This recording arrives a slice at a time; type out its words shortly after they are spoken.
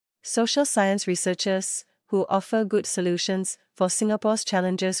Social science researchers who offer good solutions for Singapore's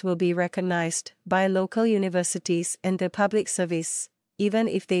challenges will be recognized by local universities and the public service, even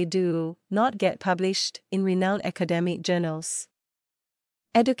if they do not get published in renowned academic journals.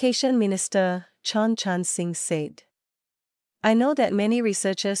 Education Minister Chun Sing said, "I know that many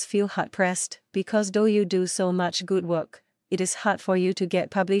researchers feel hard-pressed because though you do so much good work, it is hard for you to get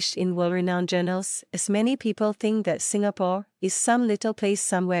published in world-renowned journals, as many people think that Singapore is some little place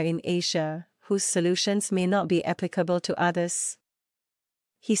somewhere in Asia, whose solutions may not be applicable to others."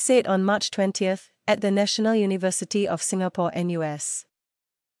 He said on March 20th at the National University of Singapore NUS.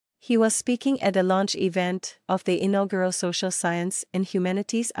 He was speaking at the launch event of the inaugural Social Science and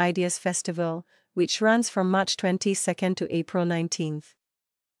Humanities Ideas Festival, which runs from March 22nd to April 19th.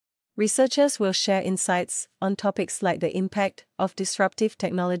 Researchers will share insights on topics like the impact of disruptive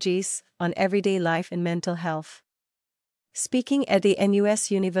technologies on everyday life and mental health. Speaking at the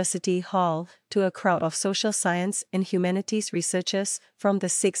NUS University Hall to a crowd of social science and humanities researchers from the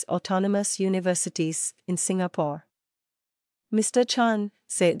 6 autonomous universities in Singapore, Mr. Chun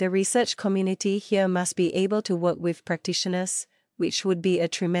said the research community here must be able to work with practitioners, which would be a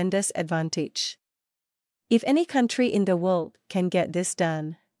tremendous advantage. If any country in the world can get this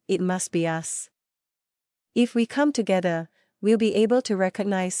done, it must be us. If we come together, we'll be able to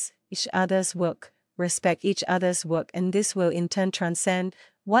recognize each other's work, respect each other's work, and this will in turn transcend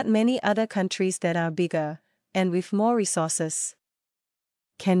what many other countries that are bigger and with more resources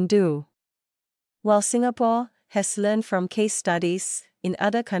can do. While Singapore has learned from case studies in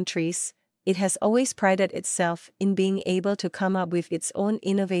other countries, it has always prided itself in being able to come up with its own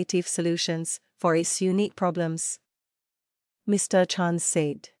innovative solutions for its unique problems, Mr. Chun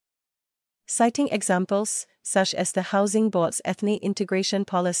said. Citing examples such as the Housing Board's ethnic integration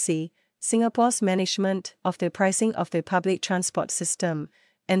policy, Singapore's management of the pricing of the public transport system,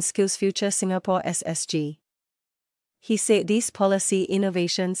 and SkillsFuture Singapore SSG. He said these policy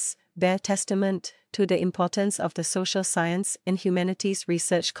innovations bear testament to the importance of the social science and humanities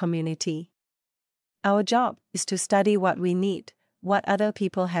research community. Our job is to study what we need, what other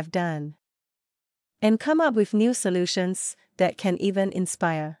people have done, and come up with new solutions that can even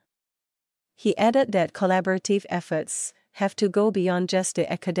inspire. He added that collaborative efforts have to go beyond just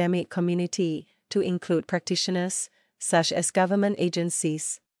the academic community to include practitioners, such as government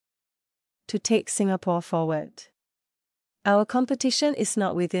agencies, to take Singapore forward. Our competition is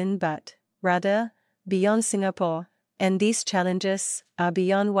not within but, rather, beyond Singapore, and these challenges are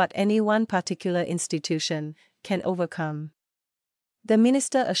beyond what any one particular institution can overcome. The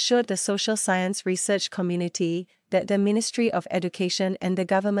minister assured the social science research community that the Ministry of Education and the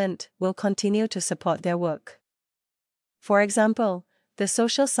government will continue to support their work. For example, the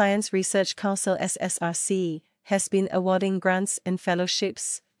Social Science Research Council SSRC has been awarding grants and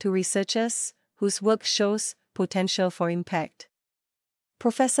fellowships to researchers whose work shows potential for impact.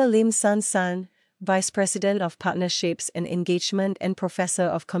 Professor Lim San, Vice President of Partnerships and Engagement and Professor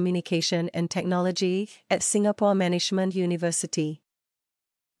of Communication and Technology at Singapore Management University,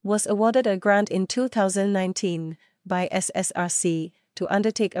 was awarded a grant in 2019 by SSRC to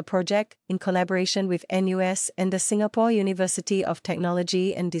undertake a project in collaboration with NUS and the Singapore University of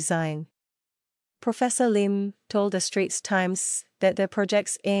Technology and Design. Professor Lim told the Straits Times that the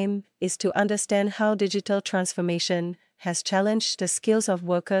project's aim is to understand how digital transformation has challenged the skills of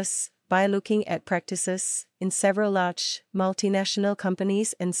workers by looking at practices in several large, multinational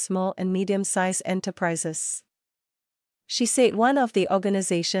companies and small and medium-sized enterprises. She said one of the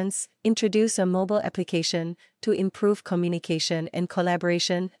organizations introduced a mobile application to improve communication and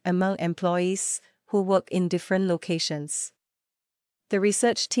collaboration among employees who work in different locations. The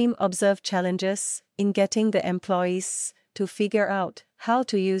research team observed challenges in getting the employees to figure out how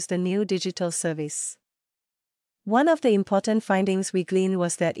to use the new digital service. One of the important findings we gleaned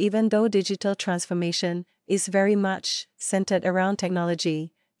was that even though digital transformation is very much centered around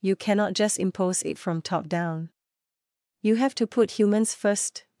technology, you cannot just impose it from top down. You have to put humans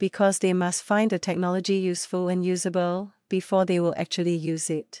first because they must find the technology useful and usable before they will actually use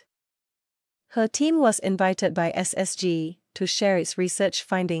it. Her team was invited by SSG to share its research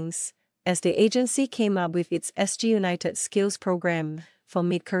findings as the agency came up with its SG United Skills program for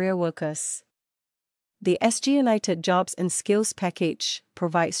mid-career workers. The SG United Jobs and Skills Package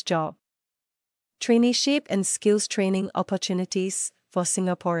provides job, traineeship and skills training opportunities for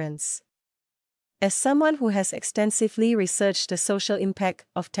Singaporeans. As someone who has extensively researched the social impact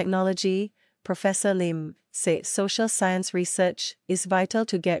of technology, Professor Lim said social science research is vital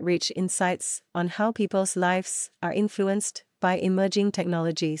to get rich insights on how people's lives are influenced by emerging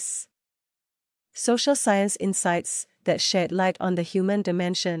technologies. Social science insights that shed light on the human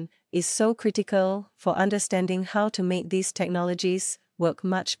dimension is so critical for understanding how to make these technologies work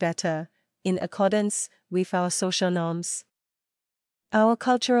much better, in accordance with our social norms, our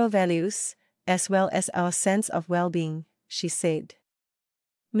cultural values, as well as our sense of well-being, she said.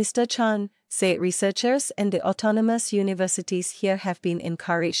 Mr. Chun said researchers and the autonomous universities here have been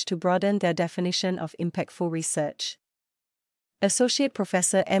encouraged to broaden their definition of impactful research. Associate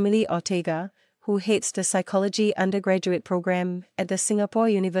Professor Emily Ortega, who heads the psychology undergraduate program at the Singapore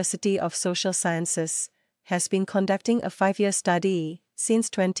University of Social Sciences, has been conducting a 5-year study since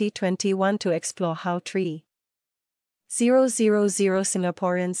 2021 to explore how 3,000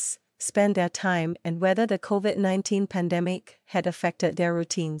 Singaporeans spend their time and whether the COVID-19 pandemic had affected their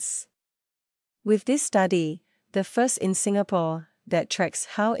routines. With this study, the first in Singapore, that tracks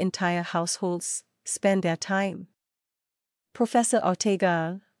how entire households spend their time, Professor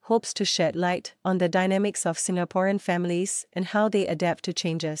Ortega hopes to shed light on the dynamics of Singaporean families and how they adapt to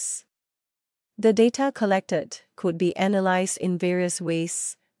changes. The data collected could be analyzed in various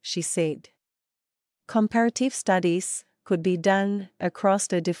ways, she said. Comparative studies could be done across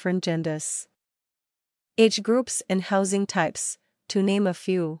the different genders, age groups, and housing types, to name a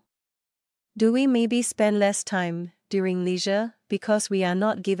few. Do we maybe spend less time during leisure because we are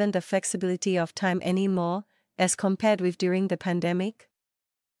not given the flexibility of time anymore, as compared with during the pandemic?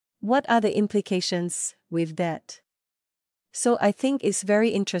 What are the implications with that? So I think it's very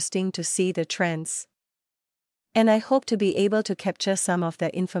interesting to see the trends. And I hope to be able to capture some of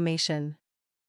that information.